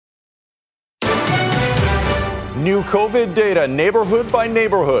New COVID data, neighborhood by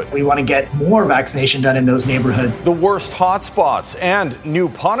neighborhood. We want to get more vaccination done in those neighborhoods. The worst hotspots and new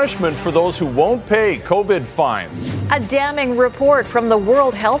punishment for those who won't pay COVID fines. A damning report from the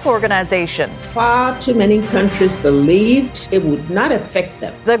World Health Organization. Far too many countries believed it would not affect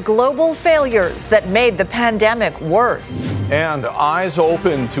them. The global failures that made the pandemic worse. And eyes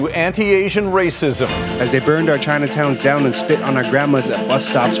open to anti-Asian racism. As they burned our Chinatowns down and spit on our grandmas at bus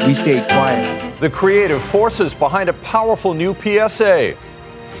stops, we stayed quiet. The creative forces behind a powerful new PSA.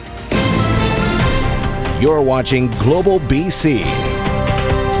 You're watching Global BC.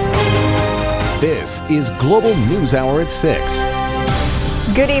 This is Global News Hour at 6.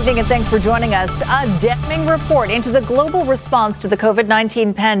 Good evening and thanks for joining us. A damning report into the global response to the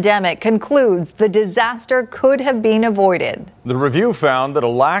COVID-19 pandemic concludes the disaster could have been avoided. The review found that a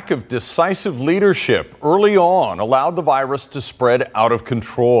lack of decisive leadership early on allowed the virus to spread out of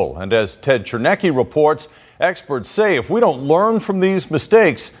control. And as Ted Chernecki reports, experts say if we don't learn from these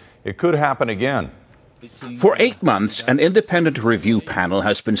mistakes, it could happen again. For 8 months, an independent review panel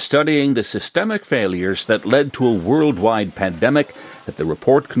has been studying the systemic failures that led to a worldwide pandemic that the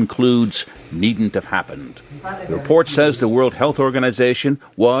report concludes needn't have happened. The report says the World Health Organization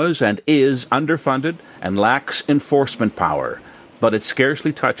was and is underfunded and lacks enforcement power, but it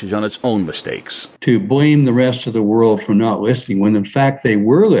scarcely touches on its own mistakes. To blame the rest of the world for not listening, when in fact they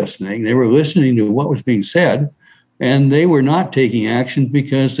were listening to what was being said, and they were not taking action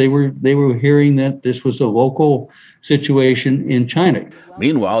because they were hearing that this was a local situation in China.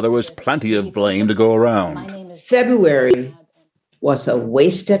 Meanwhile, there was plenty of blame to go around. February was a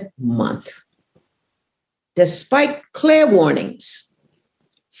wasted month. Despite clear warnings,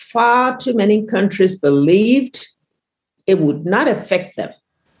 far too many countries believed it would not affect them.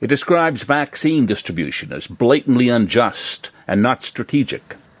 It describes vaccine distribution as blatantly unjust and not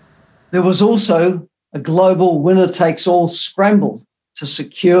strategic. There was also a global winner-takes-all scramble to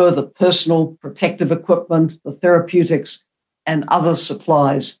secure the personal protective equipment, the therapeutics, and other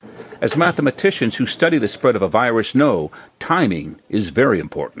supplies. As mathematicians who study the spread of a virus know, timing is very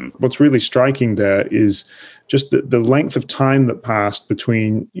important. What's really striking there is just the length of time that passed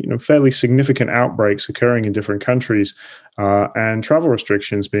between fairly significant outbreaks occurring in different countries and travel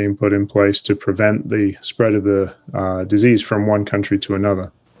restrictions being put in place to prevent the spread of the disease from one country to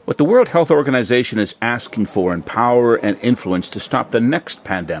another. What the World Health Organization is asking for in power and influence to stop the next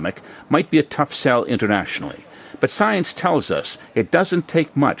pandemic might be a tough sell internationally. But science tells us it doesn't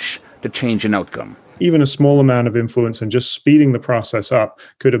take much to change an outcome. Even a small amount of influence and just speeding the process up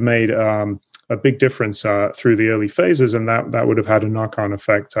could have made a big difference through the early phases, and that would have had a knock-on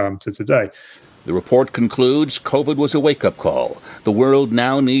effect to today. The report concludes COVID was a wake-up call. The world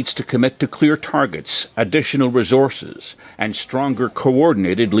now needs to commit to clear targets, additional resources, and stronger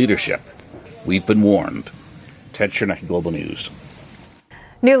coordinated leadership. We've been warned. Ted Chernecki, Global News.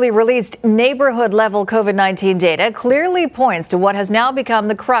 Newly released neighborhood-level COVID-19 data clearly points to what has now become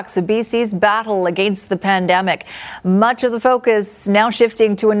the crux of BC's battle against the pandemic. Much of the focus now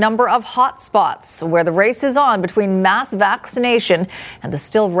shifting to a number of hotspots where the race is on between mass vaccination and the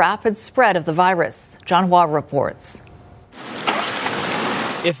still rapid spread of the virus. John Hua reports.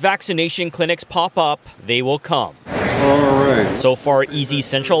 If vaccination clinics pop up, they will come. All right. So far, easy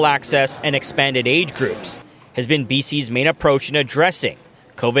central access and expanded age groups has been BC's main approach in addressing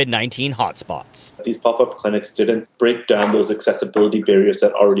COVID-19 hotspots. These pop-up clinics didn't break down those accessibility barriers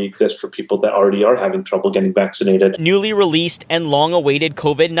that already exist for people that already are having trouble getting vaccinated. Newly released and long-awaited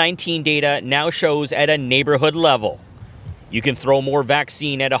COVID-19 data now shows at a neighborhood level. You can throw more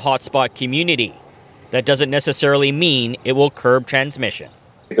vaccine at a hotspot community. That doesn't necessarily mean it will curb transmission.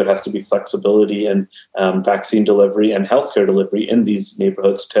 There has to be flexibility in vaccine delivery and healthcare delivery in these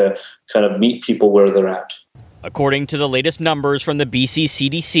neighborhoods to kind of meet people where they're at. According to the latest numbers from the BC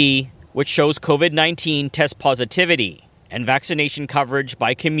CDC, which shows COVID-19 test positivity and vaccination coverage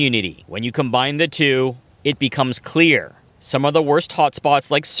by community, when you combine the two, it becomes clear some of the worst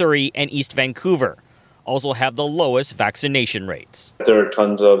hotspots like Surrey and East Vancouver also have the lowest vaccination rates. There are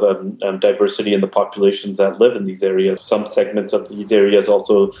tons of diversity in the populations that live in these areas. Some segments of these areas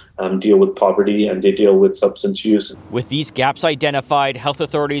also deal with poverty and they deal with substance use. With these gaps identified, health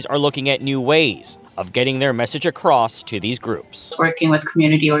authorities are looking at new ways of getting their message across to these groups. Working with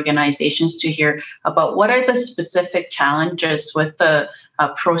community organizations to hear about what are the specific challenges with the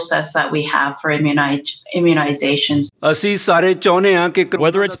process that we have for immunizations.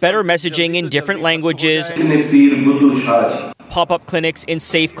 Whether it's better messaging in different languages, pop-up clinics in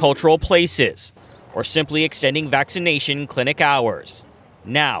safe cultural places, or simply extending vaccination clinic hours,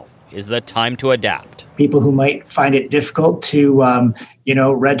 now is the time to adapt. people who might find it difficult to,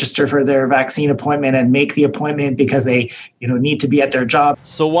 register for their vaccine appointment and make the appointment because they, need to be at their job.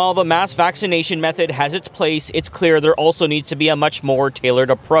 So while the mass vaccination method has its place, it's clear there also needs to be a much more tailored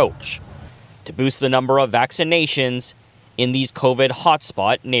approach to boost the number of vaccinations in these COVID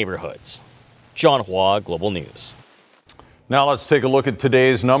hotspot neighborhoods. John Hua, Global News. Now let's take a look at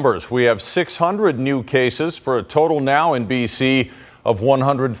today's numbers. We have 600 new cases for a total now in BC of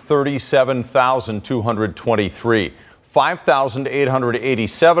 137,223.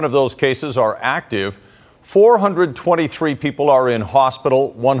 5,887 of those cases are active. 423 people are in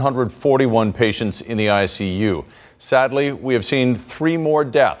hospital, 141 patients in the ICU. Sadly, we have seen 3 more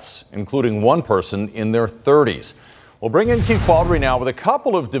deaths, including one person in their 30s. We'll bring in Keith Baldry now with a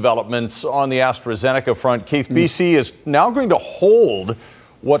couple of developments on the AstraZeneca front. Keith, BC is now going to hold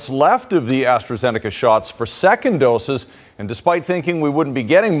what's left of the AstraZeneca shots for second doses. And despite thinking we wouldn't be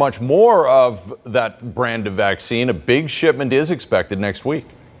getting much more of that brand of vaccine, a big shipment is expected next week.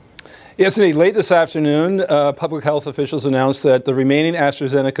 Yes, indeed. Late this afternoon, public health officials announced that the remaining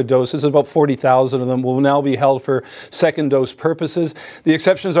AstraZeneca doses, about 40,000 of them, will now be held for second dose purposes. The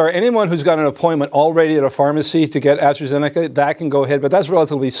exceptions are anyone who's got an appointment already at a pharmacy to get AstraZeneca, that can go ahead, but that's a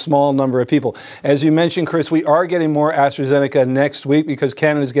relatively small number of people. As you mentioned, Chris, we are getting more AstraZeneca next week because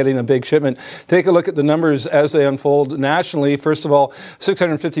Canada's getting a big shipment. Take a look at the numbers as they unfold nationally. First of all,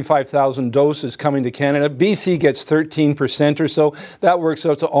 655,000 doses coming to Canada. BC gets 13% or so. That works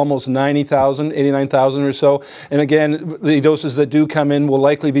out to almost 90,000, 89,000 or so. And again, the doses that do come in will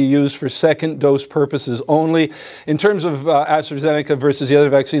likely be used for second dose purposes only. In terms of AstraZeneca versus the other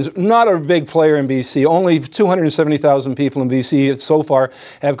vaccines, not a big player in BC. Only 270,000 people in BC so far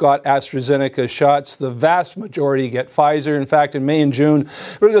have got AstraZeneca shots. The vast majority get Pfizer. In fact, in May and June,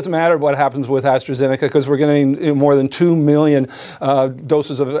 it really doesn't matter what happens with AstraZeneca because we're getting more than 2 million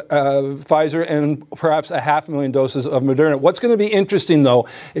doses of Pfizer and perhaps 500,000 doses of Moderna. What's going to be interesting, though,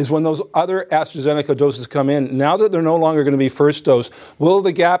 is when those other AstraZeneca doses come in, now that they're no longer going to be first dose, will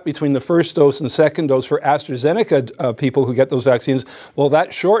the gap between the first dose and second dose for AstraZeneca people who get those vaccines, will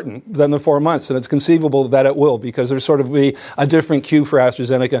that shorten than the 4 months? And it's conceivable that it will because there's sort of be a different queue for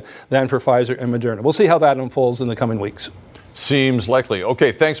AstraZeneca than for Pfizer and Moderna. We'll see how that unfolds in the coming weeks. Seems likely.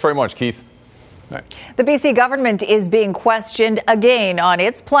 Okay, thanks very much, Keith. Right. The BC government is being questioned again on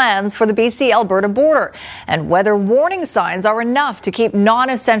its plans for the BC-Alberta border and whether warning signs are enough to keep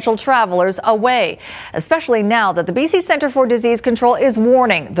non-essential travelers away, especially now that the BC Centre for Disease Control is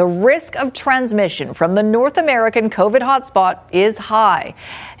warning the risk of transmission from the North American COVID hotspot is high.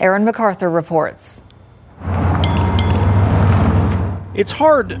 Aaron MacArthur reports. It's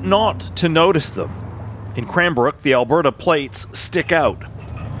hard not to notice them. In Cranbrook, the Alberta plates stick out.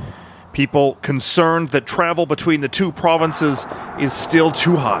 People concerned that travel between the two provinces is still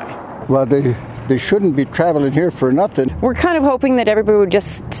too high. Well, they shouldn't be traveling here for nothing. We're kind of hoping that everybody would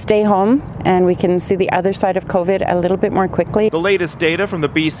just stay home and we can see the other side of COVID a little bit more quickly. The latest data from the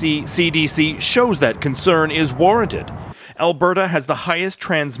BC CDC shows that concern is warranted. Alberta has the highest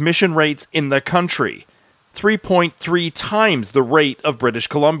transmission rates in the country, 3.3 times the rate of British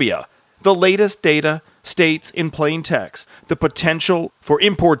Columbia. The latest data states in plain text the potential for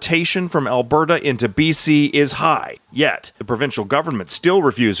importation from Alberta into BC is high. Yet, the provincial government still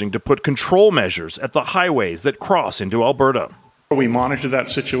refusing to put control measures at the highways that cross into Alberta. We monitor that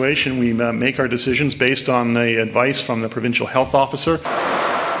situation. We make our decisions based on the advice from the provincial health officer.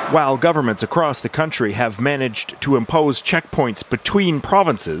 While governments across the country have managed to impose checkpoints between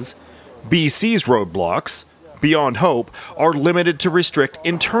provinces, BC's roadblocks, beyond hope, are limited to restrict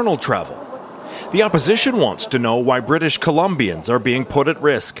internal travel. The opposition wants to know why British Columbians are being put at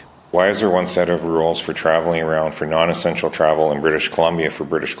risk. Why is there one set of rules for traveling around for non-essential travel in British Columbia for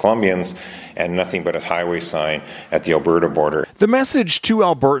British Columbians and nothing but a highway sign at the Alberta border? The message to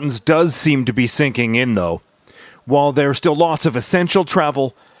Albertans does seem to be sinking in, though. While there's still lots of essential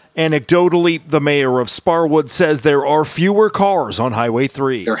travel, anecdotally, the mayor of Sparwood says there are fewer cars on Highway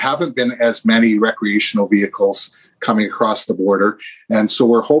 3. There haven't been as many recreational vehicles coming across the border, and so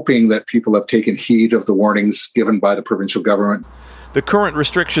we're hoping that people have taken heed of the warnings given by the provincial government. The current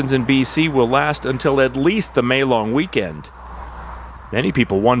restrictions in BC will last until at least the May long weekend. Many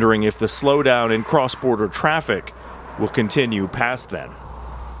people wondering if the slowdown in cross-border traffic will continue past then.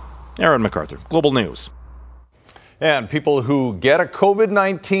 Aaron MacArthur, Global News. And people who get a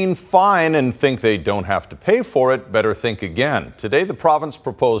COVID-19 fine and think they don't have to pay for it better think again. Today, the province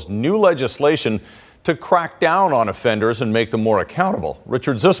proposed new legislation to crack down on offenders and make them more accountable.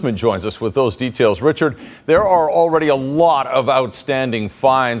 Richard Zussman joins us with those details. Richard, there are already a lot of outstanding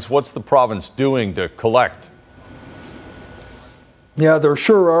fines. What's the province doing to collect? Yeah, there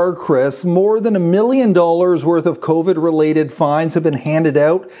sure are, Chris. More than $1 million worth of COVID-related fines have been handed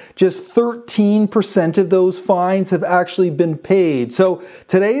out. Just 13% of those fines have actually been paid. So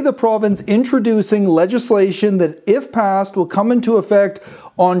today, the province introducing legislation that, if passed, will come into effect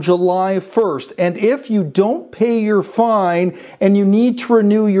on July 1st. And if you don't pay your fine and you need to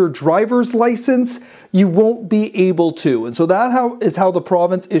renew your driver's license, you won't be able to. And so that is how the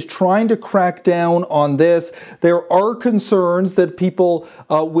province is trying to crack down on this. There are concerns that people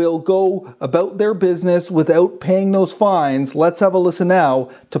will go about their business without paying those fines. Let's have a listen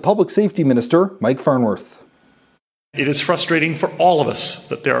now to Public Safety Minister Mike Farnworth. It is frustrating for all of us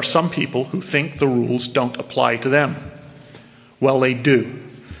that there are some people who think the rules don't apply to them. Well, they do.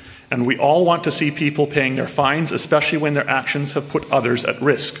 And we all want to see people paying their fines, especially when their actions have put others at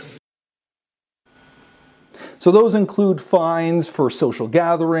risk. So those include fines for social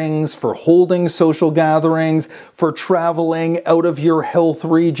gatherings, for holding social gatherings, for traveling out of your health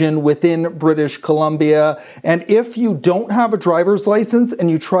region within British Columbia. And if you don't have a driver's license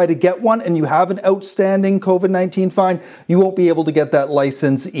and you try to get one and you have an outstanding COVID-19 fine, you won't be able to get that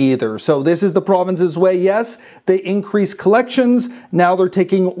license either. So this is the province's way. Yes, they increase collections. Now they're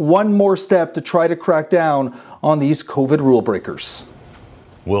taking one more step to try to crack down on these COVID rule breakers.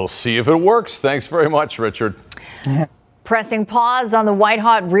 We'll see if it works. Thanks very much, Richard. Pressing pause on the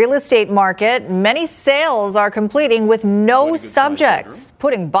white-hot real estate market, many sales are completing with no subjects,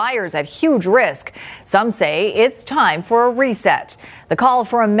 putting buyers at huge risk. Some say it's time for a reset. The call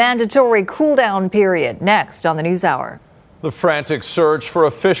for a mandatory cool-down period next on the NewsHour. The frantic search for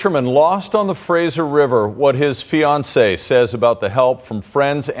a fisherman lost on the Fraser River. What his fiancée says about the help from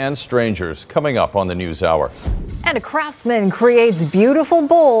friends and strangers, coming up on the NewsHour. And a craftsman creates beautiful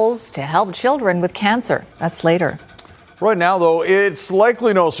bowls to help children with cancer. That's later. Right now, though, it's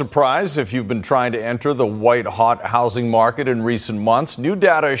likely no surprise if you've been trying to enter the white-hot housing market in recent months. New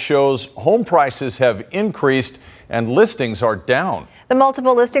data shows home prices have increased and listings are down. The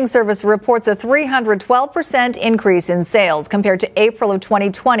Multiple Listing Service reports a 312% increase in sales compared to April of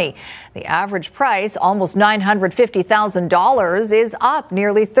 2020. The average price, almost $950,000, is up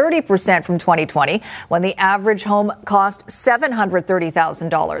nearly 30% from 2020, when the average home cost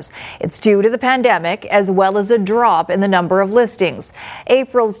 $730,000. It's due to the pandemic, as well as a drop in the number of listings.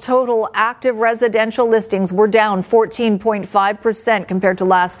 April's total active residential listings were down 14.5% compared to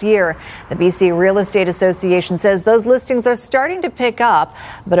last year. The BC Real Estate Association says those listings are starting to pick up,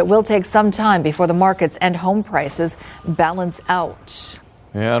 but it will take some time before the markets and home prices balance out.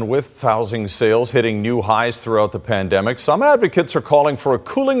 And with housing sales hitting new highs throughout the pandemic, some advocates are calling for a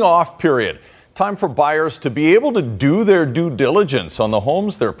cooling off period. Time for buyers to be able to do their due diligence on the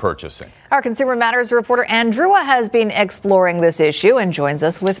homes they're purchasing. Our Consumer Matters reporter Ann Drua has been exploring this issue and joins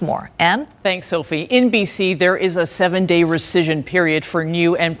us with more. Ann? Thanks, Sophie. In BC, there is a 7-day rescission period for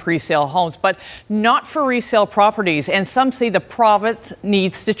new and pre-sale homes, but not for resale properties. And some say the province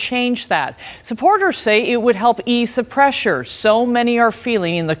needs to change that. Supporters say it would help ease the pressure so many are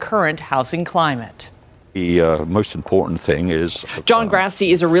feeling in the current housing climate. The most important thing is... John Grasty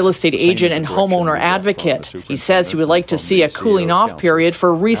is a real estate agent and homeowner advocate. He says he would like to see a cooling off period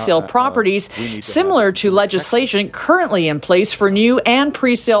for resale properties, similar to legislation currently in place for new and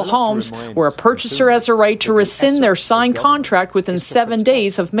pre-sale homes, where a purchaser has a right to rescind their signed contract within 7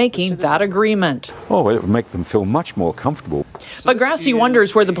 days of making that agreement. Oh, it would make them feel much more comfortable. But Grasty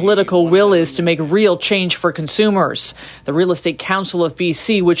wonders where the political will is to make real change for consumers. The Real Estate Council of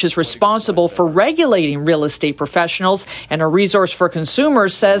BC, which is responsible for regulating real estate professionals and a resource for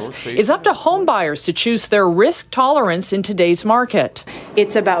consumers, says it's up to home buyers to choose their risk tolerance in today's market.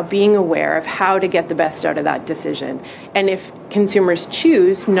 It's about being aware of how to get the best out of that decision. And if consumers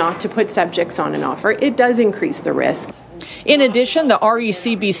choose not to put subjects on an offer, it does increase the risk. In addition, the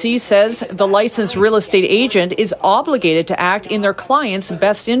RECBC says the licensed real estate agent is obligated to act in their client's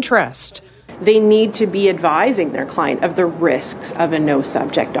best interest. They need to be advising their client of the risks of a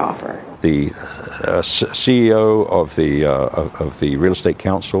no-subject offer. The CEO of the Real Estate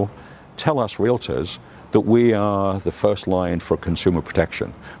Council tell us realtors that we are the first line for consumer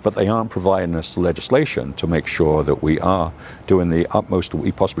protection, but they aren't providing us legislation to make sure that we are doing the utmost that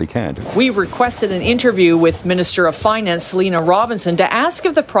we possibly can. We requested an interview with Minister of Finance Selena Robinson to ask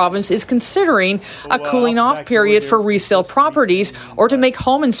if the province is considering a cooling off period for resale properties or to make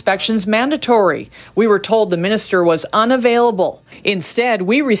home inspections mandatory. We were told the minister was unavailable. Instead,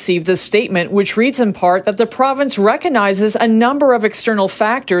 we received this statement, which reads in part that the province recognizes a number of external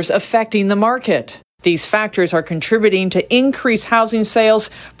factors affecting the market. These factors are contributing to increased housing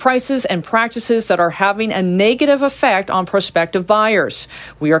sales, prices, and practices that are having a negative effect on prospective buyers.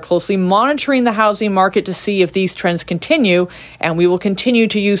 We are closely monitoring the housing market to see if these trends continue, and we will continue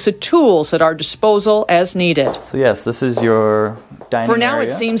to use the tools at our disposal as needed. So yes, this is your dining For now, area. it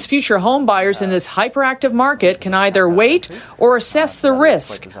seems future home buyers in this hyperactive market can either wait or assess the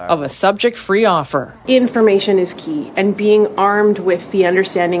risk of a subject-free offer. Information is key, and being armed with the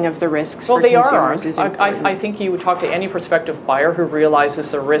understanding of the risks for consumers is important. I think you would talk to any prospective buyer who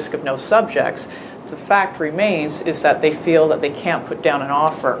realizes the risk of no subjects. The fact remains is that they feel that they can't put down an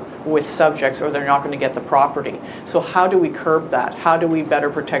offer with subjects or they're not going to get the property. So how do we curb that? How do we better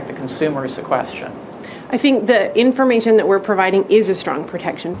protect the consumer is the question. I think the information that we're providing is a strong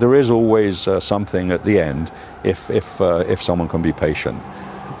protection. There is always something at the end if someone can be patient.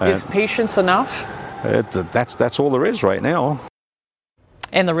 Is patience enough? That's all there is right now.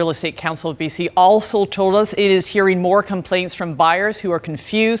 And the Real Estate Council of BC also told us it is hearing more complaints from buyers who are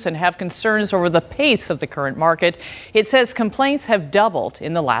confused and have concerns over the pace of the current market. It says complaints have doubled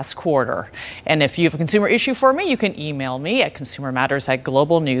in the last quarter. And if you have a consumer issue for me, you can email me at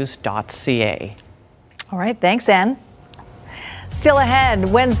consumermatters@globalnews.ca. All right, thanks, Anne. Still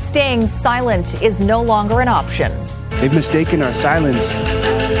ahead, when staying silent is no longer an option. They've mistaken our silence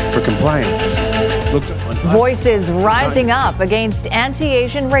for compliance. Voices rising up against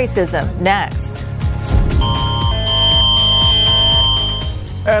anti-Asian racism. Next.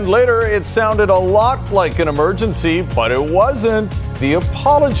 And later, it sounded a lot like an emergency, but it wasn't. The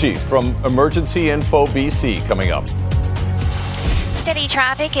apology from Emergency Info BC coming up. Steady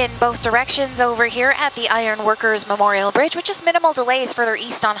traffic in both directions over here at the Iron Workers Memorial Bridge, with just minimal delays further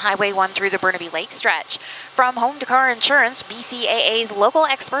east on Highway 1 through the Burnaby Lake stretch. From Home to Car Insurance, BCAA's local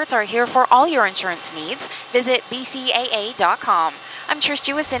experts are here for all your insurance needs. Visit bcaa.com. I'm Trish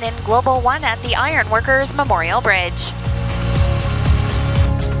Jewison in Global One at the Iron Workers Memorial Bridge.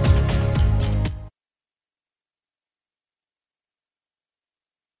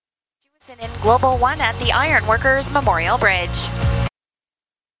 In Global One at the Iron Workers Memorial Bridge.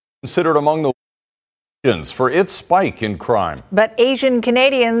 Considered among the reasons for its spike in crime. But Asian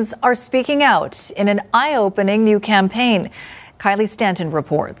Canadians are speaking out in an eye-opening new campaign. Kylie Stanton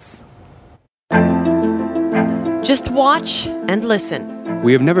reports. Just watch and listen.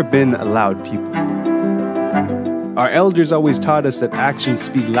 We have never been a loud people. Our elders always taught us that actions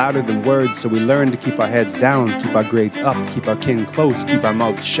speak louder than words, so we learn to keep our heads down, keep our grades up, keep our kin close, keep our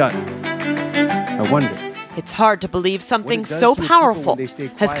mouths shut. I wonder. It's hard to believe something so powerful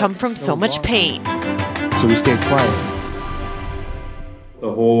has come from so much pain. So we stayed quiet.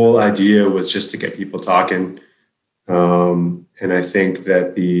 The whole idea was just to get people talking. And I think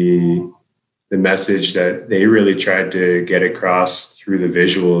that the message that they really tried to get across through the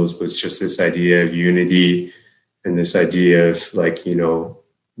visuals was just this idea of unity and this idea of like, you know,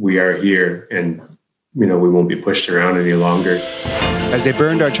 we are here and, you know, we won't be pushed around any longer. As they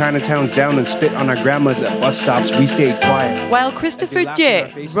burned our Chinatowns down and spit on our grandmas at bus stops, we stayed quiet. While Christopher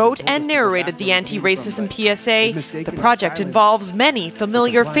Jie wrote and narrated the anti-racism PSA, the project involves many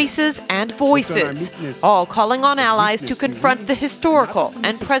familiar faces and voices, all calling on allies to confront the historical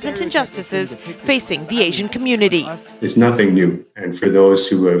and present injustices facing the Asian community. It's nothing new. And for those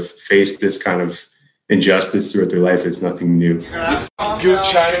who have faced this kind of injustice throughout their life, it's nothing new. Good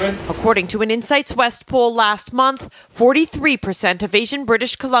Chinaman. According to an Insights West poll last month, 43% of Asian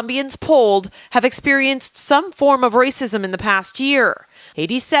British Columbians polled have experienced some form of racism in the past year.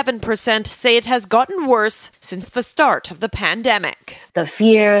 87% say it has gotten worse since the start of the pandemic. The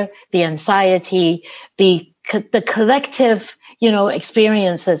fear, the anxiety, the collective,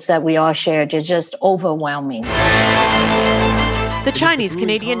 experiences that we all shared is just overwhelming. The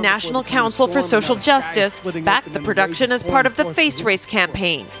Chinese-Canadian National Council for Social Justice backed the production as part of the Face Race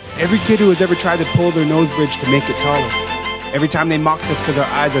campaign. Every kid who has ever tried to pull their nose bridge to make it taller. Every time they mocked us because our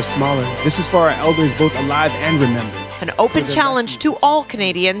eyes are smaller. This is for our elders, both alive and remembered. An open challenge to all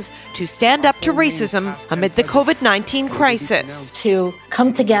Canadians to stand up to racism amid the COVID-19 crisis. To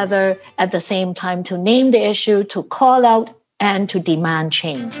come together at the same time to name the issue, to call out, and to demand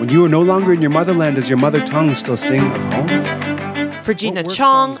change. When you are no longer in your motherland, does your mother tongue still sing of home? For Gina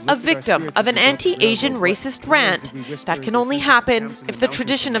Chong, a victim of an anti-Asian racist rant, that can only happen if the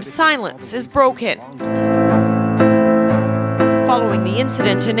tradition of silence is broken. Following the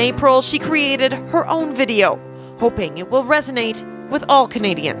incident in April, she created her own video, hoping it will resonate with all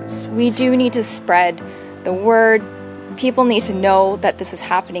Canadians. We do need to spread the word. People need to know that this is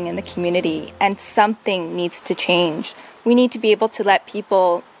happening in the community and something needs to change. We need to be able to let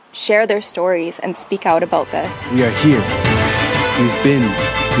people share their stories and speak out about this. We are here. We've been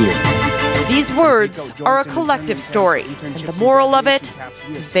here. These words are a collective story, and the moral of it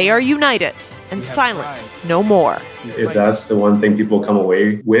is they are united and silent no more. If that's the one thing people come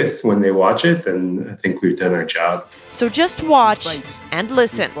away with when they watch it, then I think we've done our job. So just watch and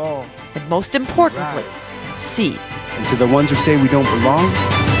listen, and most importantly, see. And to the ones who say we don't belong,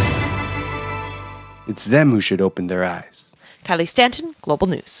 it's them who should open their eyes. Kylie Stanton, Global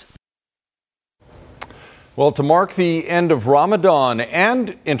News. Well, to mark the end of Ramadan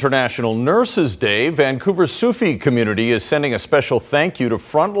and International Nurses Day, Vancouver's Sufi community is sending a special thank you to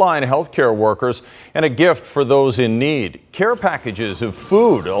frontline healthcare workers and a gift for those in need. Care packages of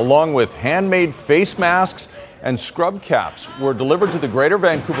food, along with handmade face masks and scrub caps, were delivered to the Greater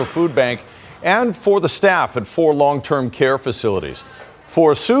Vancouver Food Bank and for the staff at 4 long-term care facilities.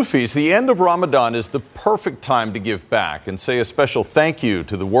 For Sufis, the end of Ramadan is the perfect time to give back and say a special thank you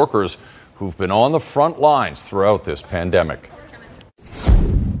to the workers who've been on the front lines throughout this pandemic.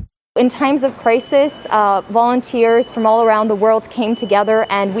 In times of crisis, volunteers from all around the world came together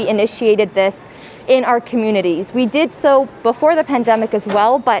and we initiated this in our communities. We did so before the pandemic as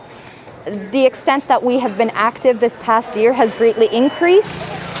well, but the extent that we have been active this past year has greatly increased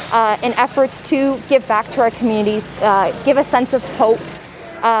in efforts to give back to our communities, give a sense of hope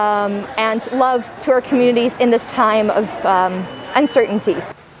and love to our communities in this time of uncertainty.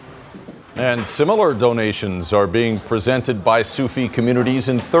 And similar donations are being presented by Sufi communities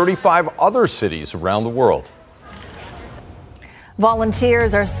in 35 other cities around the world.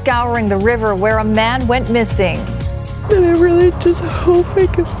 Volunteers are scouring the river where a man went missing. And I really just hope I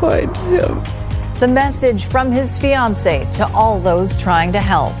can find him. The message from his fiancée to all those trying to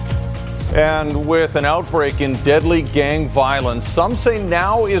help. And with an outbreak in deadly gang violence, some say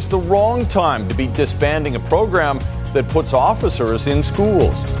now is the wrong time to be disbanding a program that puts officers in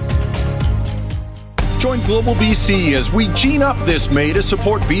schools. Join Global BC as we gene up this May to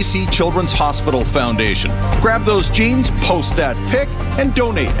support BC Children's Hospital Foundation. Grab those jeans, post that pic, and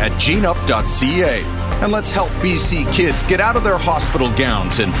donate at geneup.ca. And let's help BC kids get out of their hospital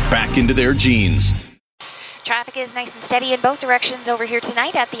gowns and back into their jeans. Traffic is nice and steady in both directions over here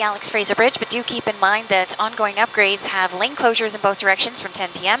tonight at the Alex Fraser Bridge, but do keep in mind that ongoing upgrades have lane closures in both directions from 10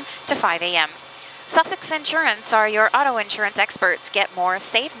 p.m. to 5 a.m. Sussex Insurance are your auto insurance experts. Get more,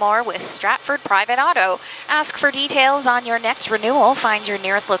 save more with Stratford Private Auto. Ask for details on your next renewal. Find your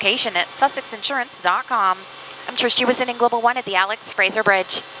nearest location at sussexinsurance.com. I'm Trish Jewison in Global One at the Alex Fraser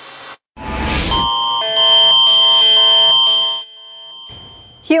Bridge.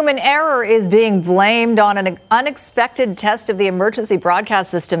 Human error is being blamed on an unexpected test of the emergency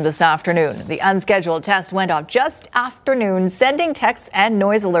broadcast system this afternoon. The unscheduled test went off just after noon, sending texts and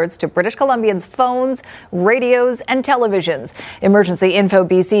noise alerts to British Columbians' phones, radios, and televisions. Emergency Info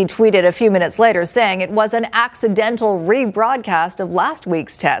BC tweeted a few minutes later saying it was an accidental rebroadcast of last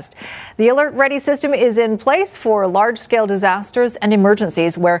week's test. The Alert Ready system is in place for large-scale disasters and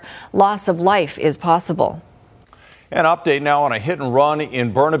emergencies where loss of life is possible. An update now on a hit and run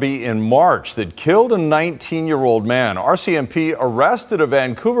in Burnaby in March that killed a 19-year-old man. RCMP arrested a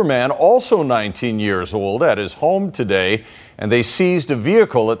Vancouver man, also 19 years old, at his home today, and they seized a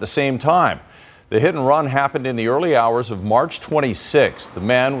vehicle at the same time. The hit and run happened in the early hours of March 26th. The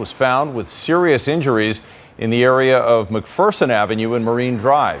man was found with serious injuries in the area of McPherson Avenue and Marine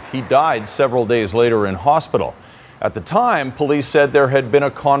Drive. He died several days later in hospital. At the time, police said there had been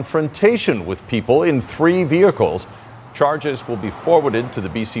a confrontation with people in 3 vehicles. Charges will be forwarded to the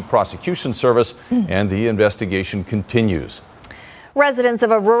BC Prosecution Service, and the investigation continues. Residents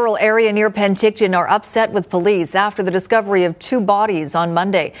of a rural area near Penticton are upset with police after the discovery of 2 bodies on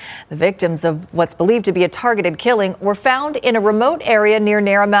Monday. The victims of what's believed to be a targeted killing were found in a remote area near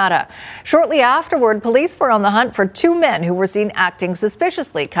Naramata. Shortly afterward, police were on the hunt for 2 men who were seen acting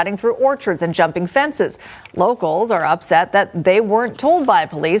suspiciously, cutting through orchards and jumping fences. Locals are upset that they weren't told by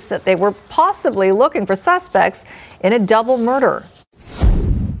police that they were possibly looking for suspects in a double murder.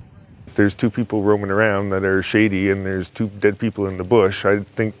 There's 2 people roaming around that are shady and there's 2 dead people in the bush. I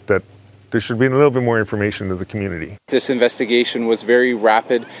think that there should be a little bit more information to the community. This investigation was very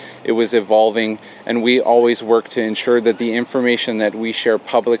rapid, it was evolving, and we always work to ensure that the information that we share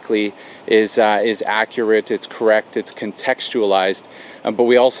publicly is accurate, it's correct, it's contextualized, but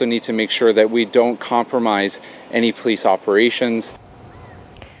we also need to make sure that we don't compromise any police operations.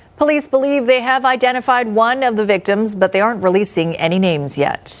 Police believe they have identified one of the victims, but they aren't releasing any names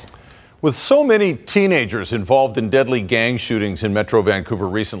yet. With so many teenagers involved in deadly gang shootings in Metro Vancouver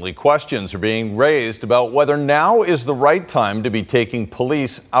recently, questions are being raised about whether now is the right time to be taking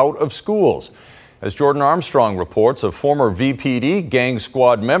police out of schools. As Jordan Armstrong reports, a former VPD gang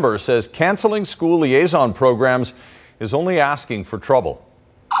squad member says canceling school liaison programs is only asking for trouble.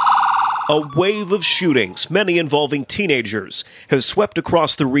 A wave of shootings, many involving teenagers, has swept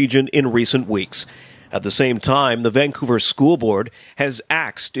across the region in recent weeks. At the same time, the Vancouver School Board has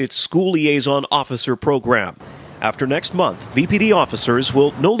axed its school liaison officer program. After next month, VPD officers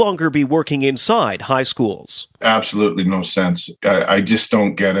will no longer be working inside high schools. Absolutely no sense. I just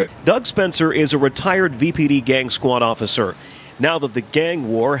don't get it. Doug Spencer is a retired VPD gang squad officer. Now that the gang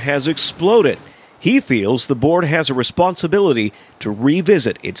war has exploded, he feels the board has a responsibility to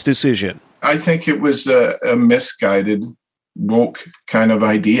revisit its decision. I think it was a misguided, woke kind of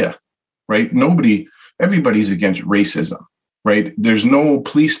idea, right? Everybody's against racism, right? There's no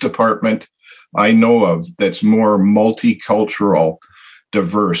police department I know of that's more multicultural,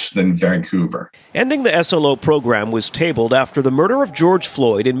 diverse than Vancouver. Ending the SLO program was tabled after the murder of George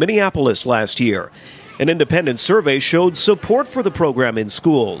Floyd in Minneapolis last year. An independent survey showed support for the program in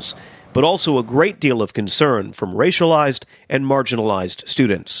schools, but also a great deal of concern from racialized and marginalized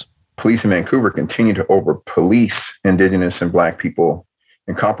students. Police in Vancouver continue to over-police Indigenous and Black people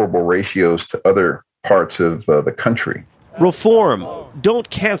in comparable ratios to other parts of the country. Reform, don't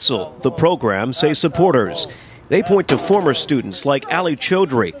cancel the program, say supporters. They point to former students like Ali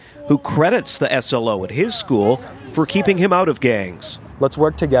Chaudhry, who credits the SLO at his school for keeping him out of gangs. Let's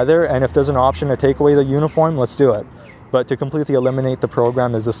work together, and if there's an option to take away the uniform, let's do it. But to completely eliminate the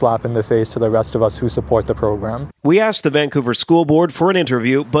program is a slap in the face to the rest of us who support the program. We asked the Vancouver School Board for an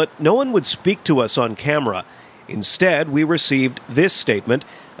interview, but no one would speak to us on camera. Instead, we received this statement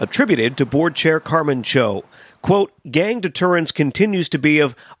attributed to Board Chair Carmen Cho. Quote, gang deterrence continues to be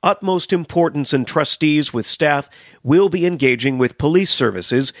of utmost importance, and trustees with staff will be engaging with police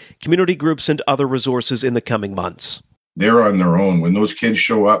services, community groups, and other resources in the coming months. They're on their own. When those kids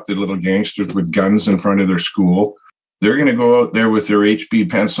show up, the little gangsters with guns in front of their school, they're going to go out there with their HB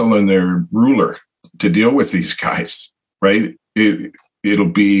pencil and their ruler to deal with these guys, right? It'll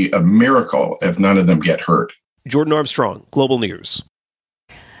be a miracle if none of them get hurt. Jordan Armstrong, Global News.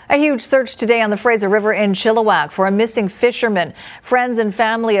 A huge search today on the Fraser River in Chilliwack for a missing fisherman. Friends and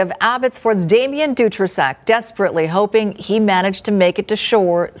family of Abbotsford's Damien Dutrasac desperately hoping he managed to make it to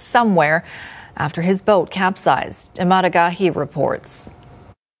shore somewhere after his boat capsized. Amada Gahi reports.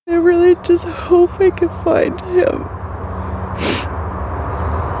 I really just hope I can find him.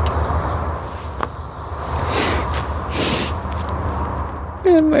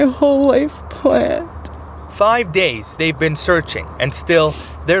 I had my whole life planned. 5 days they've been searching, and still,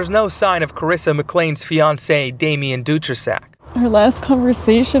 there's no sign of Carissa McLean's fiancé, Damien Dutrasac. Our last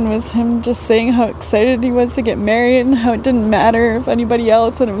conversation was him just saying how excited he was to get married and how it didn't matter if anybody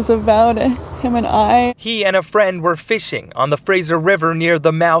else, and it was a vow to him and I. He and a friend were fishing on the Fraser River near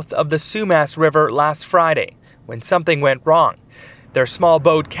the mouth of the Sumas River last Friday when something went wrong. Their small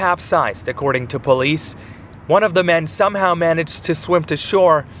boat capsized, according to police. One of the men somehow managed to swim to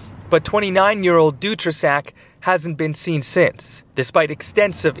shore, but 29-year-old Dutrasac hasn't been seen since, despite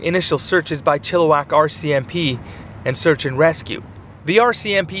extensive initial searches by Chilliwack RCMP and search and rescue. The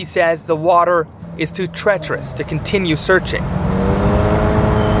RCMP says the water is too treacherous to continue searching.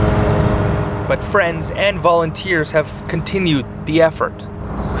 But friends and volunteers have continued the effort.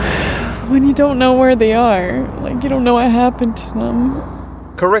 When you don't know where they are, like you don't know what happened to them.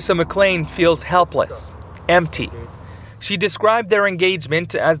 Carissa McLean feels helpless, empty. She described their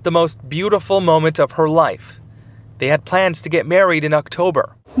engagement as the most beautiful moment of her life. They had plans to get married in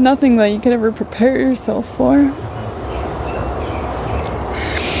October. It's nothing that you could ever prepare yourself for.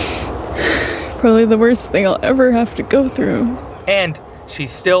 Probably the worst thing I'll ever have to go through. And she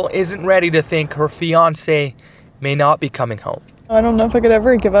still isn't ready to think her fiancé may not be coming home. I don't know if I could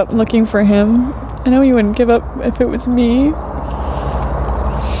ever give up looking for him. I know he wouldn't give up if it was me.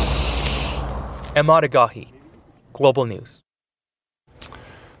 Amada Gahi, Global News.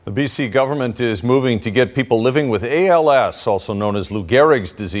 The BC government is moving to get people living with ALS, also known as Lou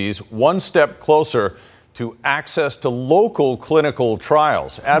Gehrig's disease, one step closer to access to local clinical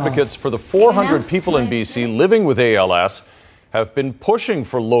trials. Advocates for the 400 people in BC living with ALS have been pushing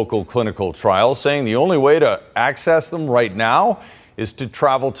for local clinical trials, saying the only way to access them right now is to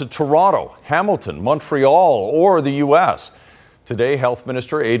travel to Toronto, Hamilton, Montreal, or the U.S. Today, Health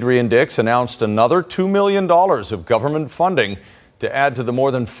Minister Adrian Dix announced another $2 million of government funding to add to the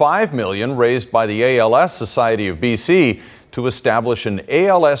more than $5 million raised by the ALS Society of BC to establish an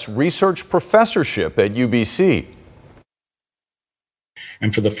ALS research professorship at UBC.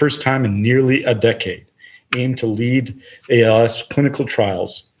 And for the first time in nearly a decade, aim to lead ALS clinical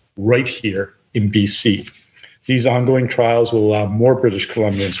trials right here in BC. These ongoing trials will allow more British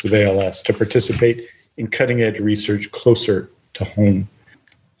Columbians with ALS to participate in cutting-edge research closer to home.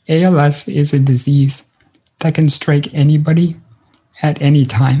 ALS is a disease that can strike anybody at any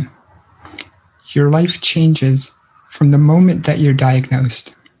time. Your life changes from the moment that you're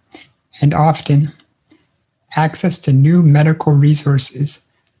diagnosed. And often, access to new medical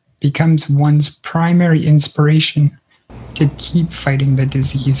resources becomes one's primary inspiration to keep fighting the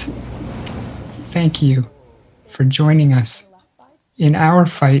disease. Thank you for joining us in our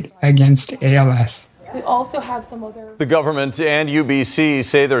fight against ALS. We also have some other... The government and UBC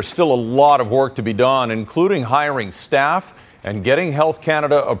say there's still a lot of work to be done, including hiring staff and getting Health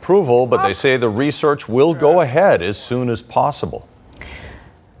Canada approval, but they say the research will go ahead as soon as possible.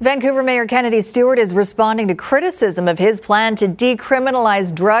 Vancouver Mayor Kennedy Stewart is responding to criticism of his plan to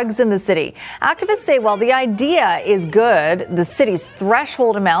decriminalize drugs in the city. Activists say while the idea is good, the city's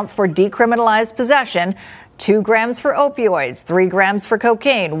threshold amounts for decriminalized possession, 2 grams for opioids, 3 grams for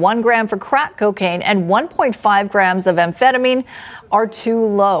cocaine, 1 gram for crack cocaine, and 1.5 grams of amphetamine are too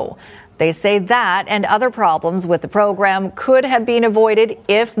low. They say that and other problems with the program could have been avoided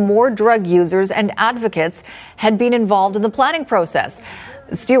if more drug users and advocates had been involved in the planning process.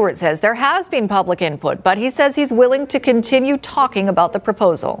 Stewart says there has been public input, but he says he's willing to continue talking about the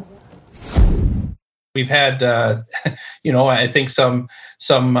proposal. We've had, I think some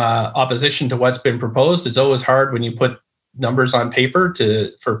opposition to what's been proposed. It's always hard when you put numbers on paper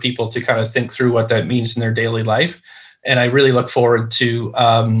for people to kind of think through what that means in their daily life. And I really look forward to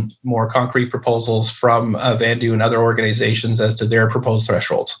more concrete proposals from Vandu and other organizations as to their proposed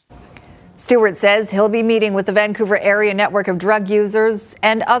thresholds. Stewart says he'll be meeting with the Vancouver Area Network of Drug Users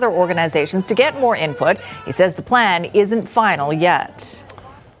and other organizations to get more input. He says the plan isn't final yet.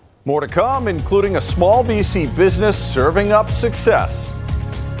 More to come, including a small BC business serving up success.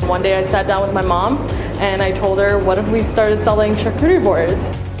 One day I sat down with my mom and I told her, what if we started selling charcuterie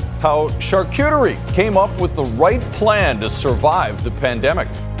boards? How charcuterie came up with the right plan to survive the pandemic.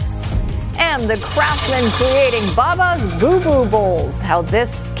 And the craftsmen creating Baba's Boo Boo Bowls, how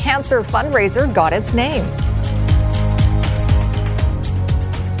this cancer fundraiser got its name.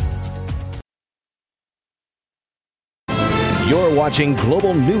 You're watching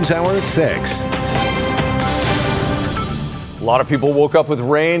Global News Hour at 6. A lot of people woke up with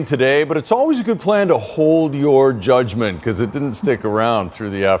rain today, but it's always a good plan to hold your judgment because it didn't stick around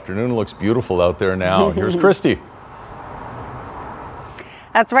through the afternoon. It looks beautiful out there now. Here's Christy.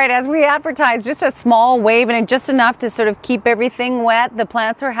 That's right. As we advertised, just a small wave and just enough to sort of keep everything wet. The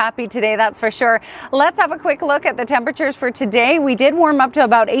plants are happy today, that's for sure. Let's have a quick look at the temperatures for today. We did warm up to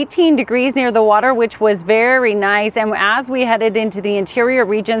about 18 degrees near the water, which was very nice. And as we headed into the interior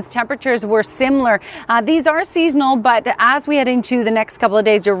regions, temperatures were similar. These are seasonal, but as we head into the next couple of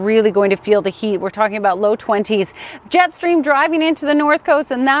days, you're really going to feel the heat. We're talking about low 20s. Jet stream driving into the north coast,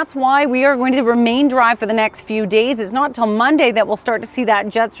 and that's why we are going to remain dry for the next few days. It's not till Monday that we'll start to see that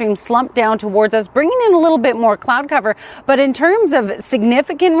jet stream slump down towards us, bringing in a little bit more cloud cover. But in terms of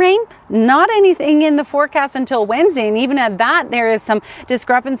significant rain, not anything in the forecast until Wednesday. And even at that, there is some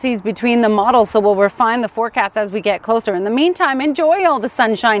discrepancies between the models. So we'll refine the forecast as we get closer. In the meantime, enjoy all the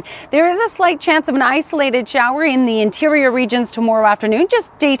sunshine. There is a slight chance of an isolated shower in the interior regions tomorrow afternoon,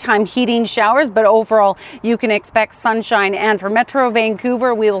 just daytime heating showers. But overall, you can expect sunshine. And for Metro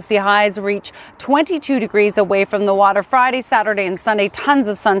Vancouver, we will see highs reach 22 degrees away from the water Friday, Saturday, and Sunday. Tons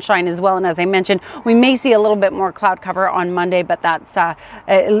of sunshine as well. And as I mentioned, we may see a little bit more cloud cover on Monday, but that's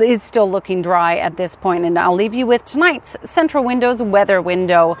is still looking dry at this point. And I'll leave you with tonight's Central Windows weather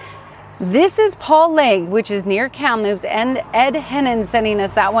window. This is Paul Lake, which is near Kamloops, and Ed Hennon sending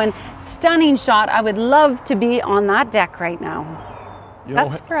us that one. Stunning shot. I would love to be on that deck right now.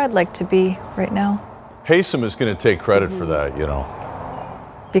 That's where I'd like to be right now. Haysom is going to take credit for that,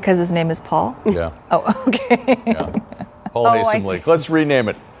 Because his name is Paul? Yeah. Oh, okay. Yeah. Paul Haysom Lake. Let's rename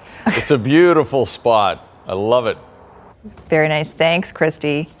it. It's a beautiful spot. I love it. Very nice. Thanks,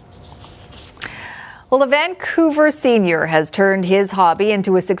 Christy. Well, a Vancouver senior has turned his hobby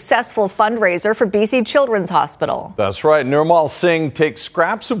into a successful fundraiser for BC Children's Hospital. That's right. Nirmal Singh takes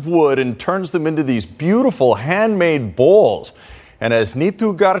scraps of wood and turns them into these beautiful handmade bowls. And as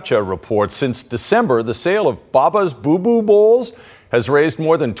Neetu Garcha reports, since December, the sale of Baba's Boo Boo Bowls has raised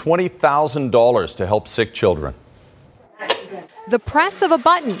more than $20,000 to help sick children. The press of a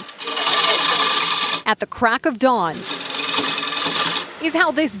button at the crack of dawn is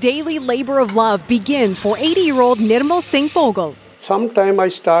how this daily labor of love begins for 80-year-old Nirmal Singh Fogal. Sometime I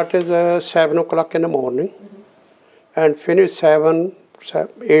start at 7 o'clock in the morning and finish 7,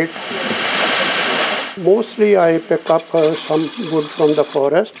 8. Mostly I pick up some wood from the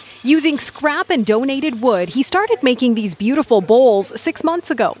forest. Using scrap and donated wood, he started making these beautiful bowls 6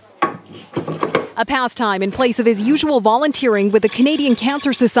 months ago. a pastime in place of his usual volunteering with the Canadian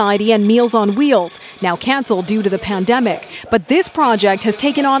Cancer Society and Meals on Wheels, now cancelled due to the pandemic. But this project has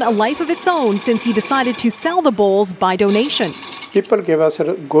taken on a life of its own since he decided to sell the bowls by donation. People give us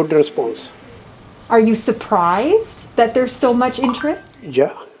a good response. Are you surprised that there's so much interest?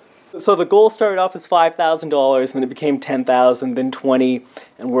 Yeah. So the goal started off as $5,000, and then it became $10,000, then $20,000,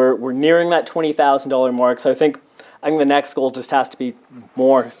 and we're nearing that $20,000 mark. So I think the next goal just has to be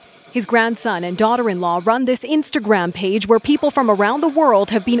more. His grandson and daughter-in-law run this Instagram page where people from around the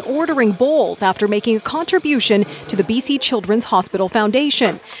world have been ordering bowls after making a contribution to the BC Children's Hospital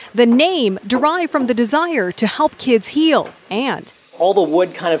Foundation. The name derived from the desire to help kids heal, and all the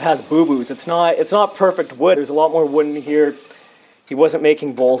wood kind of has boo-boos. It's not perfect wood. There's a lot more wood in here. He wasn't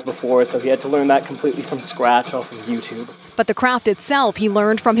making bowls before, so he had to learn that completely from scratch off of YouTube. But the craft itself he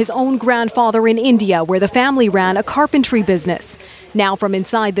learned from his own grandfather in India, where the family ran a carpentry business. Now from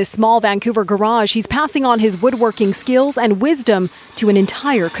inside this small Vancouver garage, he's passing on his woodworking skills and wisdom to an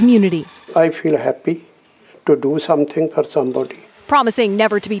entire community. I feel happy to do something for somebody. Promising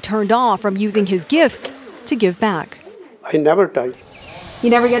never to be turned off from using his gifts to give back. I never die. You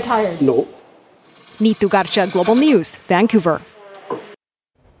never get tired? No. Neetu Garcha, Global News, Vancouver.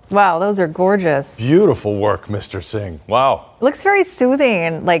 Wow, those are gorgeous. Beautiful work, Mr. Singh. Wow. It looks very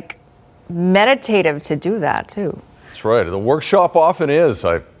soothing and meditative to do that too. That's right. The workshop often is,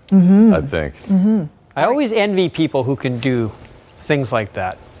 I think. Mm-hmm. I always envy people who can do things like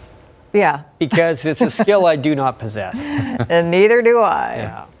that. Yeah. Because it's a skill I do not possess. And neither do I.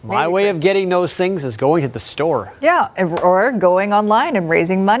 Yeah. My way of getting those things is going to the store. Yeah, or going online and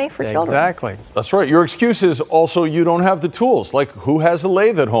raising money for children. Exactly. That's right. Your excuse is also you don't have the tools. Like, who has a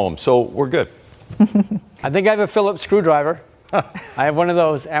lathe at home? So we're good. I think I have a Phillips screwdriver. I have one of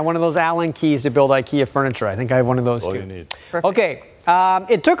those, and one of those Allen keys to build IKEA furniture. I think I have one of those All too. you need. Perfect. Okay.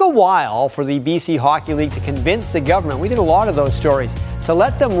 It took a while for the BC Hockey League to convince the government, we did a lot of those stories, to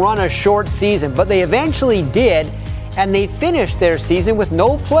let them run a short season, but they eventually did, and they finished their season with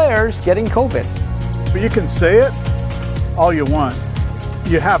no players getting COVID. But you can say it all you want.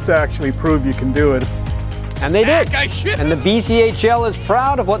 You have to actually prove you can do it. And they did. And the BCHL is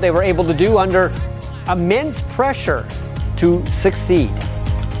proud of what they were able to do under immense pressure to succeed.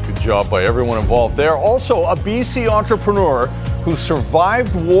 Good job by everyone involved there. Also, a BC entrepreneur who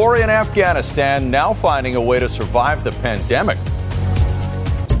survived war in Afghanistan, now finding a way to survive the pandemic.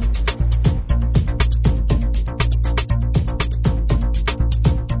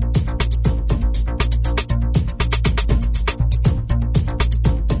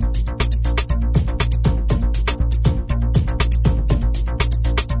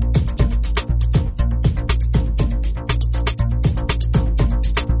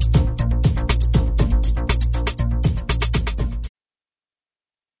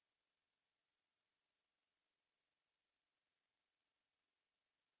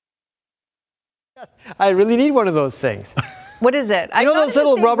 I really need one of those things. What is it? You know those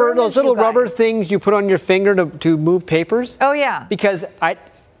little rubber things you put on your finger to move papers? Oh yeah. Because I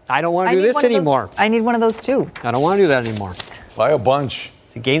don't want to do this anymore. I need one of those too. I don't want to do that anymore. Buy a bunch.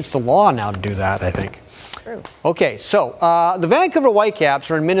 It's against the law now to do that, I think. True. Okay, so the Vancouver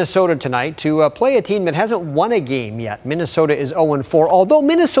Whitecaps are in Minnesota tonight to play a team that hasn't won a game yet. Minnesota is 0-4. Although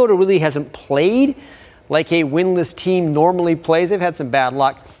Minnesota really hasn't played like a winless team normally plays, they've had some bad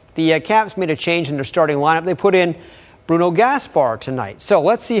luck. The Caps made a change in their starting lineup. They put in Bruno Gaspar tonight. So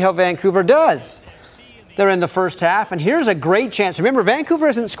let's see how Vancouver does. They're in the first half, and here's a great chance. Remember, Vancouver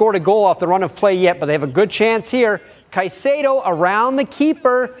hasn't scored a goal off the run of play yet, but they have a good chance here. Caicedo around the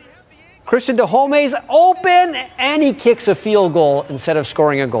keeper. Christian Dajome is open, and he kicks a field goal instead of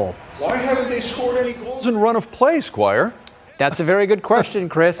scoring a goal. Why haven't they scored any goals in run of play, Squire? That's a very good question,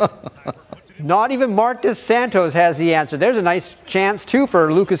 Chris. Not even Marcus Santos has the answer. There's a nice chance, too,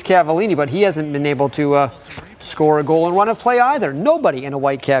 for Lucas Cavallini, but he hasn't been able to score a goal in run of play either. Nobody in a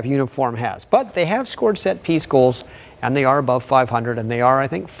Whitecap uniform has. But they have scored set-piece goals, and they are above 500, and they are, I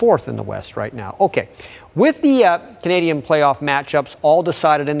think, fourth in the West right now. Okay, with the Canadian playoff matchups all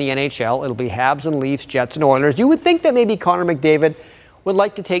decided in the NHL, it'll be Habs and Leafs, Jets and Oilers. You would think that maybe Connor McDavid would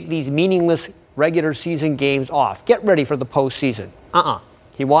like to take these meaningless regular season games off. Get ready for the postseason.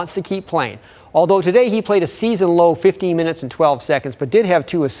 He wants to keep playing. Although today he played a season-low 15 minutes and 12 seconds, but did have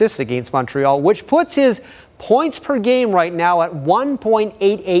 2 assists against Montreal, which puts his points per game right now at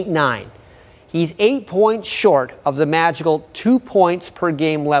 1.889. He's 8 points short of the magical 2 points per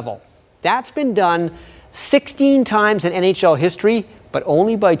game level. That's been done 16 times in NHL history, but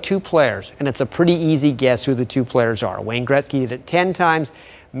only by 2 players. And it's a pretty easy guess who the 2 players are. Wayne Gretzky did it 10 times.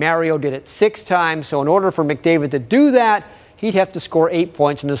 Mario did it 6 times. So in order for McDavid to do that, he'd have to score 8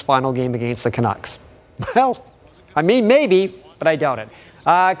 points in his final game against the Canucks. Well, I mean, maybe, but I doubt it.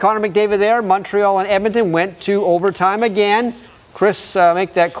 Connor McDavid there. Montreal and Edmonton went to overtime again. Chris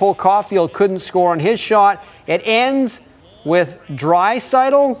make that Cole Caulfield couldn't score on his shot. It ends with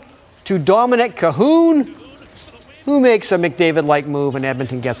Draisaitl to Dominic Cahoon, who makes a McDavid-like move, and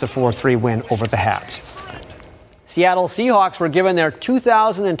Edmonton gets a 4-3 win over the Habs. Seattle Seahawks were given their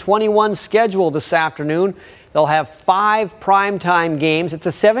 2021 schedule this afternoon. They'll have 5 primetime games. It's a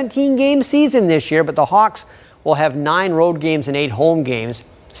 17-game season this year, but the Hawks will have 9 road games and 8 home games.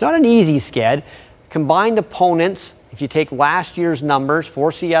 It's not an easy sked. Combined opponents, if you take last year's numbers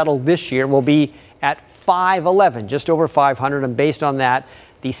for Seattle this year, will be at 511, just over 500, and based on that,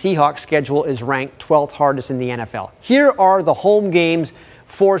 the Seahawks schedule is ranked 12th hardest in the NFL. Here are the home games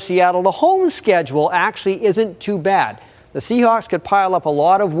for Seattle. The home schedule actually isn't too bad. The Seahawks could pile up a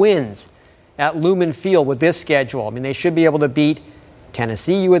lot of wins at Lumen Field with this schedule. I mean, they should be able to beat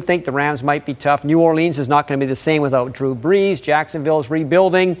Tennessee, you would think. The Rams might be tough. New Orleans is not going to be the same without Drew Brees. Jacksonville is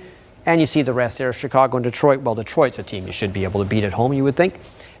rebuilding. And you see the rest there, Chicago and Detroit. Well, Detroit's a team you should be able to beat at home, you would think.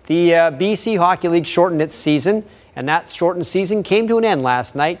 The BC Hockey League shortened its season, and that shortened season came to an end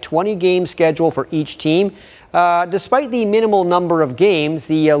last night. 20-game schedule for each team. Despite the minimal number of games,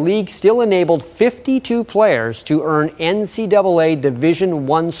 the league still enabled 52 players to earn NCAA Division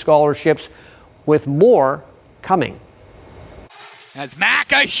I scholarships, with more coming. As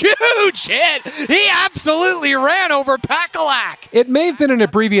Mack, a huge hit. He absolutely ran over Pakalak. It may have been an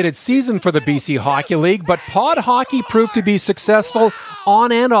abbreviated season for the BC Hockey League, but pod hockey proved to be successful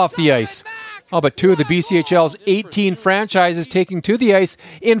on and off the ice. All but 2 of the BCHL's 18 franchises taking to the ice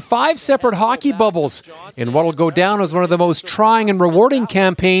in 5 separate hockey bubbles, in what will go down as one of the most trying and rewarding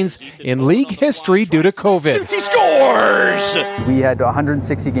campaigns in league history due to COVID. He scores! We had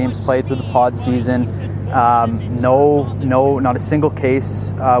 160 games played through the pod season. Not a single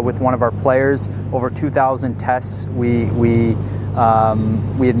case with one of our players. Over 2,000 tests we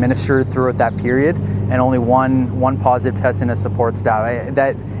administered throughout that period, and only one positive test in a support staff.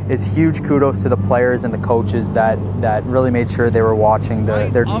 That is huge kudos to the players and the coaches that really made sure they were watching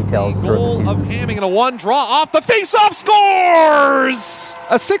their details throughout the season. Of Hamming and a 1 draw off the faceoff, scores!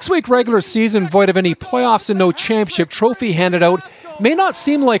 A 6-week regular season void of any playoffs and no championship trophy handed out may not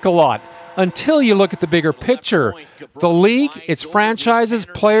seem like a lot, until you look at the bigger picture. The league, its franchises,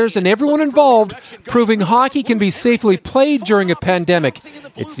 players, and everyone involved proving hockey can be safely played during a pandemic.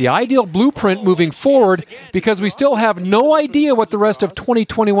 It's the ideal blueprint moving forward, because we still have no idea what the rest of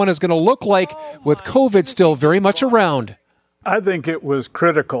 2021 is going to look like with COVID still very much around. I think it was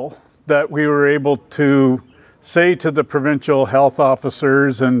critical that we were able to say to the provincial health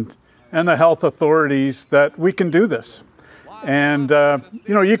officers and the health authorities that we can do this. And,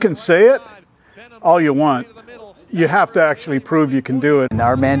 you can say it all you want. You have to actually prove you can do it. And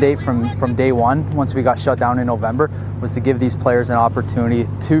our mandate from day one, once we got shut down in November, was to give these players an opportunity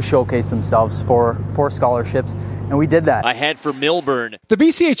to showcase themselves for scholarships. And we did that. Ahead for Milburn. The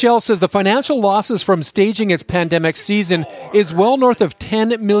BCHL says the financial losses from staging its pandemic season is well north of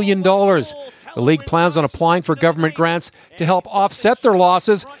 $10 million. The league plans on applying for government grants to help offset their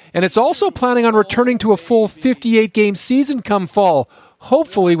losses, and it's also planning on returning to a full 58-game season come fall,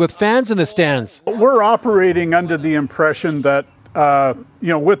 hopefully with fans in the stands. We're operating under the impression that,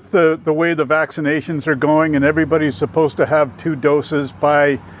 with the way the vaccinations are going and everybody's supposed to have 2 doses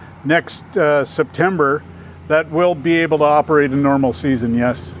by next September, that we'll be able to operate a normal season,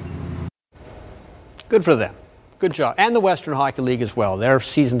 yes. Good for them. Good job. And the Western Hockey League as well. Their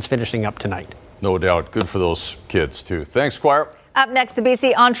season's finishing up tonight. No doubt. Good for those kids, too. Thanks, Squire. Up next, the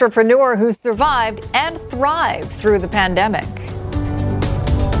BC entrepreneur who survived and thrived through the pandemic.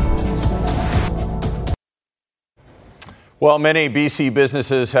 Well, many BC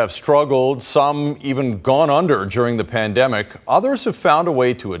businesses have struggled, some even gone under during the pandemic. Others have found a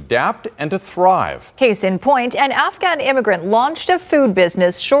way to adapt and to thrive. Case in point, an Afghan immigrant launched a food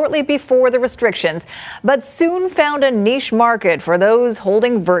business shortly before the restrictions, but soon found a niche market for those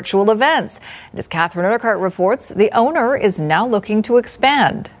holding virtual events. And as Catherine Urquhart reports, the owner is now looking to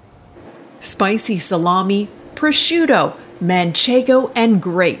expand. Spicy salami, prosciutto, manchego, and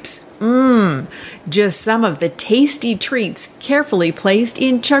grapes. Just some of the tasty treats carefully placed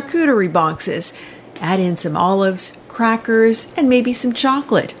in charcuterie boxes. Add in some olives, crackers, and maybe some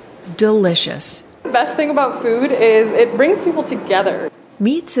chocolate. Delicious. The best thing about food is it brings people together.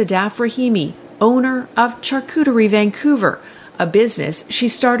 Meet Sadaf Rahimi, owner of Charcuterie Vancouver, a business she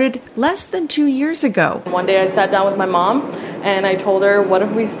started less than 2 years ago. One day I sat down with my mom and I told her, what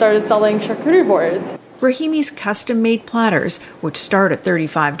if we started selling charcuterie boards? Rahimi's custom-made platters, which start at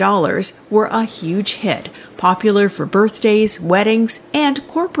 $35, were a huge hit, popular for birthdays, weddings, and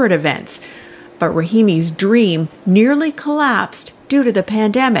corporate events. But Rahimi's dream nearly collapsed due to the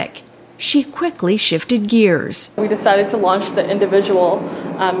pandemic. She quickly shifted gears. We decided to launch the individual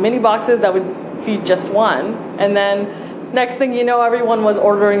mini boxes that would feed just one. And then next thing you know, everyone was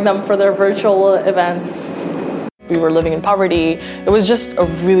ordering them for their virtual events. We were living in poverty. It was just a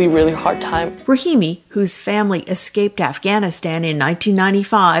really, really hard time. Rahimi, whose family escaped Afghanistan in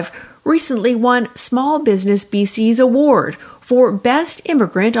 1995, recently won Small Business BC's award for Best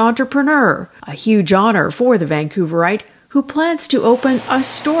Immigrant Entrepreneur, a huge honor for the Vancouverite who plans to open a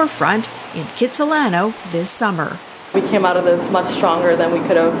storefront in Kitsilano this summer. We came out of this much stronger than we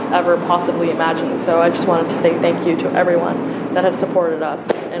could have ever possibly imagined. So I just wanted to say thank you to everyone that has supported us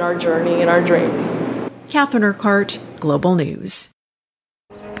in our journey and our dreams. Catherine Urquhart, Global News.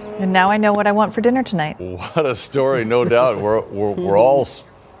 And now I know what I want for dinner tonight. What a story, no doubt. We're all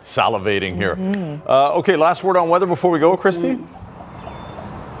salivating here. Okay, last word on weather before we go, Christy?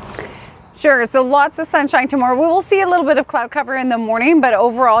 Sure, so lots of sunshine tomorrow. We will see a little bit of cloud cover in the morning, but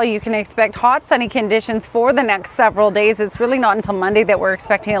overall you can expect hot, sunny conditions for the next several days. It's really not until Monday that we're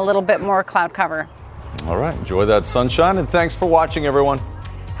expecting a little bit more cloud cover. All right, enjoy that sunshine, and thanks for watching, everyone.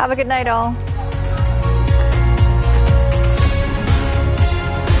 Have a good night, all.